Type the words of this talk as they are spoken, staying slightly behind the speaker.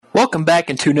Welcome back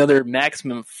into another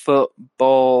Maximum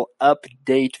Football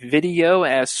update video.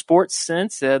 As Sports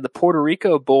Sense, the Puerto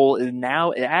Rico Bowl is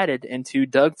now added into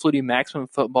Doug Fluties Maximum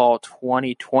Football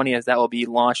 2020, as that will be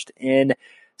launched in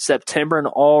September. And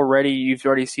you've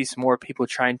already seen some more people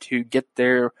trying to get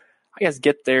their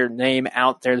name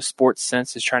out there. The Sports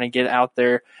Sense is trying to get out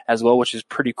there as well, which is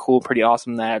pretty cool, pretty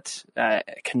awesome that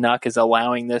Canuck is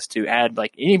allowing this to add.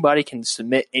 Like, anybody can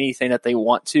submit anything that they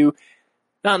want to.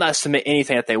 Not submit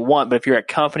anything that they want, but if you're a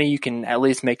company, you can at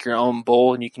least make your own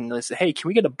bowl, and you can say, hey, can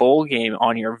we get a bowl game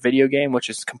on your video game, which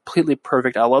is completely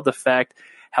perfect. I love the fact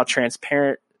how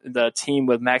transparent the team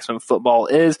with Maximum Football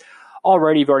is.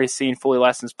 You've already seen fully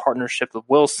licensed partnership with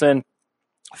Wilson,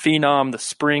 Phenom, the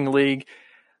Spring League.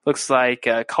 Looks like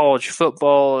college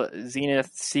football,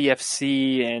 Zenith,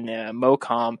 CFC, and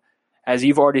MoCom. As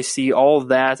you've already seen, all of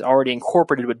that already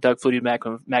incorporated with Doug Fluties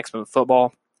Maximum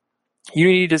Football.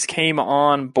 Unity just came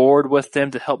on board with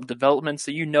them to help development, so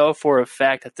you know for a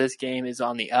fact that this game is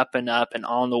on the up and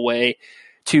on the way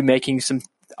to making some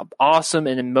awesome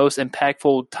and most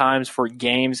impactful times for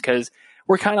games, because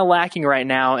we're kind of lacking right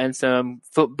now in some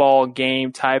football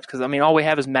game types, because, all we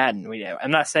have is Madden. I'm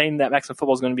not saying that Maximum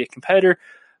Football is going to be a competitor,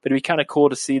 but it'd be kind of cool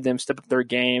to see them step up their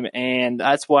game, and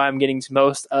that's why I'm getting to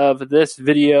most of this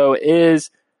video is,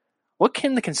 what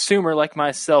can the consumer like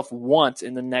myself want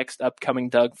in the next upcoming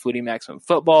Doug Fluties Maximum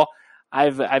Football?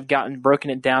 I've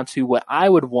broken it down to what I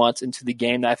would want into the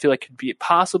game that I feel like could be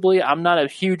possibly. I'm not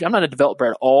a developer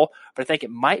at all, but I think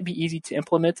it might be easy to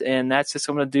implement, and that's just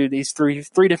I'm going to do these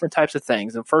three different types of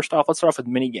things. And first off, let's start off with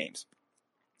mini games.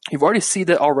 You've already seen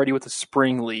that already with the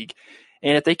Spring League,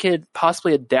 and if they could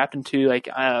possibly adapt into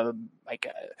kind of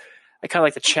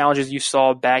like the challenges you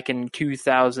saw back in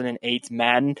 2008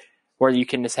 Madden, where you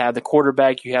can just have the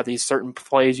quarterback, you have these certain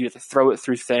plays, you have to throw it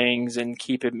through things and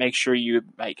keep it, make sure you,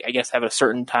 have a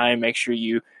certain time, make sure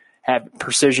you have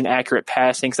precision, accurate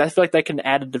passing. Because I feel like that can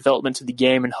add a development to the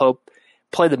game and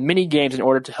play the mini games in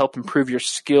order to help improve your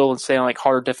skill and say on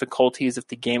harder difficulties if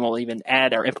the game will even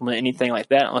add or implement anything like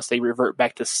that, unless they revert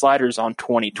back to sliders on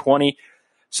 2020.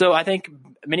 So I think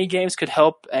mini games could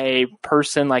help a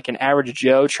person like an average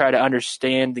Joe try to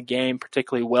understand the game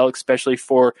particularly well, especially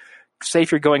for, say,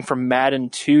 if you're going from Madden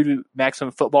to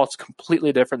Maximum Football, it's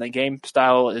completely different. The game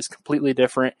style is completely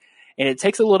different, and it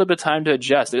takes a little bit of time to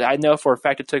adjust. I know for a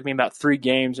fact it took me about 3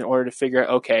 games in order to figure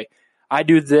out, okay, I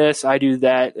do this, I do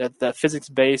that. The physics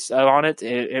base on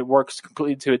it works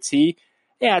completely to a T.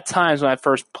 Yeah, at times when I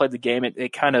first played the game,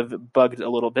 it kind of bugged a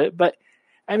little bit, but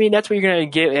that's what you're going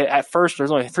to get. At first,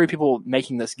 there's only 3 people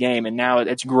making this game, and now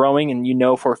it's growing, and you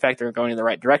know for a fact they're going in the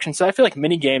right direction. So I feel like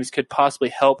mini games could possibly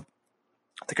help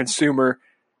the consumer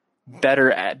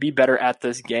be better at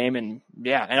this game. And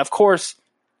of course,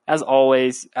 as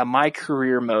always, my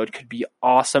career mode could be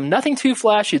awesome. Nothing too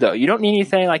flashy though. You don't need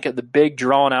anything like the big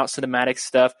drawn out cinematic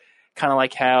stuff, kind of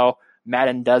like how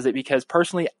Madden does it, because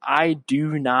personally I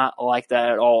do not like that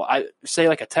at all. I say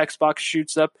like a text box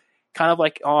shoots up, kind of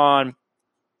like on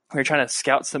when you're trying to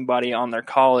scout somebody on their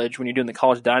college, when you're doing the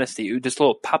college dynasty, just a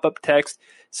little pop-up text,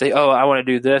 say, oh, I want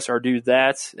to do this or do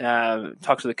that,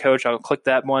 talk to the coach, I'll click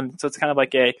that one. So it's kind of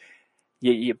like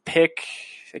you pick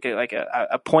like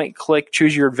a point-click,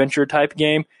 choose-your-adventure type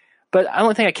game. But the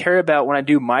only thing I care about when I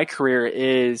do my career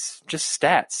is just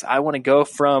stats. I want to go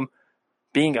from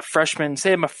being a freshman,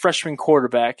 say I'm a freshman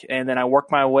quarterback, and then I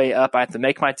work my way up. I have to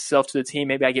make myself to the team.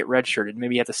 Maybe I get redshirted.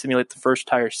 Maybe you have to simulate the first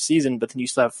entire season, but then you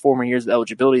still have 4 more years of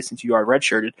eligibility since you are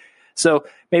redshirted. So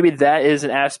maybe that is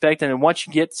an aspect. And then once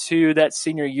you get to that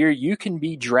senior year, you can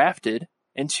be drafted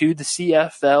into the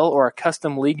CFL or a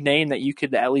custom league name that you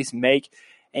could at least make.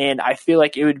 And I feel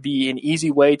like it would be an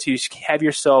easy way to have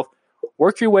yourself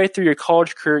work your way through your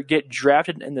college career, get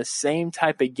drafted in the same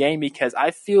type of game, because I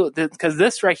feel that because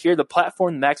this right here, the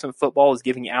platform Maximum Football is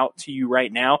giving out to you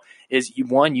right now is,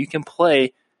 one, you can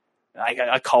play like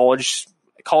a college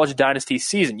dynasty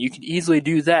season. You can easily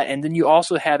do that. And then you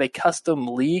also have a custom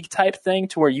league type thing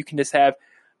to where you can just have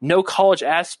no college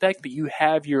aspect, but you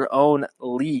have your own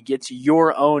league. It's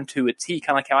your own to a T,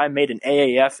 kind of like how I made an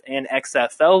AAF and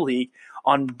XFL league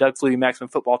on Doug Fluties Maximum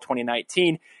Football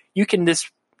 2019. You can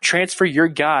just transfer your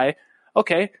guy.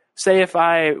 Okay, say if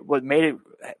I made it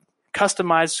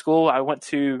customized school, I went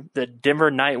to the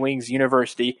Denver Nightwings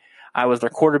University. I was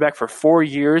their quarterback for 4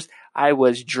 years. I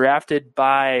was drafted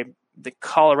by the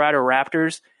Colorado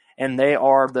Raptors, and they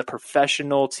are the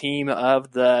professional team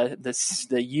of the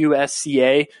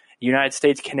USCA, United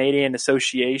States Canadian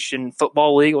Association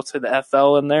Football League. We'll say the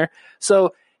FL in there.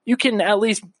 So you can at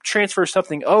least transfer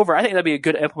something over. I think that'd be a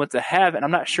good implement to have, and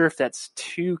I'm not sure if that's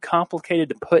too complicated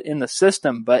to put in the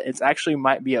system, but it's actually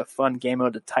might be a fun game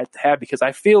mode to have, because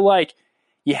I feel like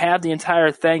you have the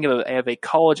entire thing of a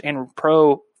college and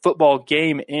pro football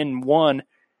game in one.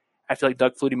 I feel like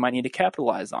Doug Flutie might need to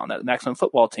capitalize on that, the Maximum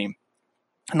Football team.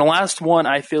 And the last one,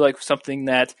 I feel like something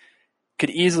that could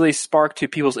easily spark to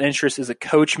people's interest is a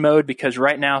coach mode, because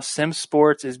right now sim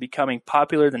sports is becoming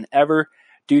popular than ever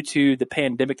due to the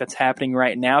pandemic that's happening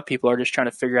right now. People are just trying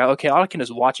to figure out, okay, I can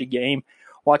just watch a game,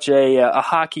 watch a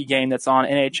hockey game that's on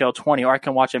NHL 20, or I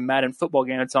can watch a Madden football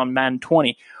game that's on Madden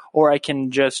 20, or I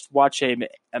can just watch a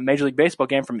Major League Baseball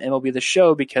game from MLB The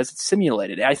Show because it's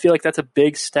simulated. I feel like that's a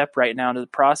big step right now into the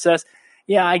process.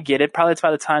 Yeah, I get it. Probably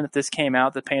by the time that this came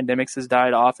out, the pandemic has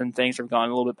died off and things have gone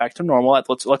a little bit back to normal.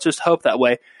 Let's just hope that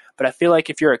way. But I feel like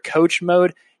if you're a coach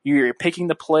mode, you're picking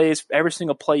the plays. Every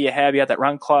single play you have that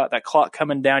run clock, that clock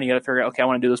coming down. You got to figure out, okay, I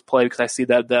want to do this play because I see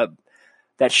that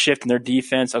shift in their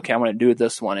defense. Okay, I want to do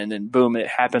this one, and then boom, it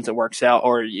happens. It works out,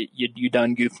 or you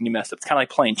done goofed and you messed up. It's kind of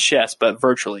like playing chess, but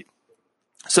virtually.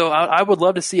 So I would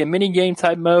love to see a mini game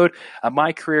type mode,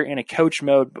 my career in a coach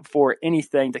mode before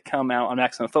anything to come out on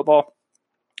Maximum Football.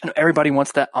 Everybody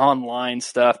wants that online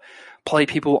stuff, play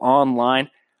people online.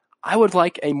 I would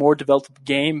like a more developed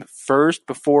game first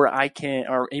before I can,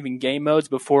 or even game modes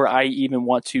before I even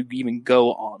want to even go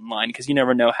online, because you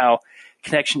never know how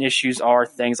connection issues are,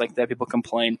 things like that. People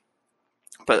complain.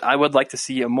 But I would like to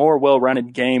see a more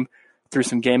well-rounded game through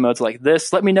some game modes like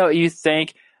this. Let me know what you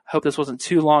think. I hope this wasn't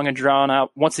too long and drawn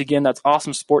out. Once again, that's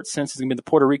Awesome Sports Sense. It's going to be the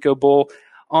Puerto Rico Bowl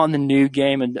on the new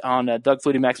game and on Doug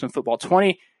Flutie Maximum Football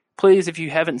 20. Please, if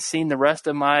you haven't seen the rest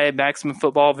of my Maximum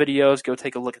Football videos, go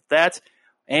take a look at that.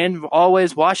 And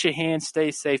always wash your hands,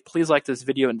 stay safe. Please like this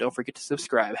video and don't forget to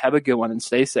subscribe. Have a good one and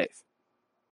stay safe.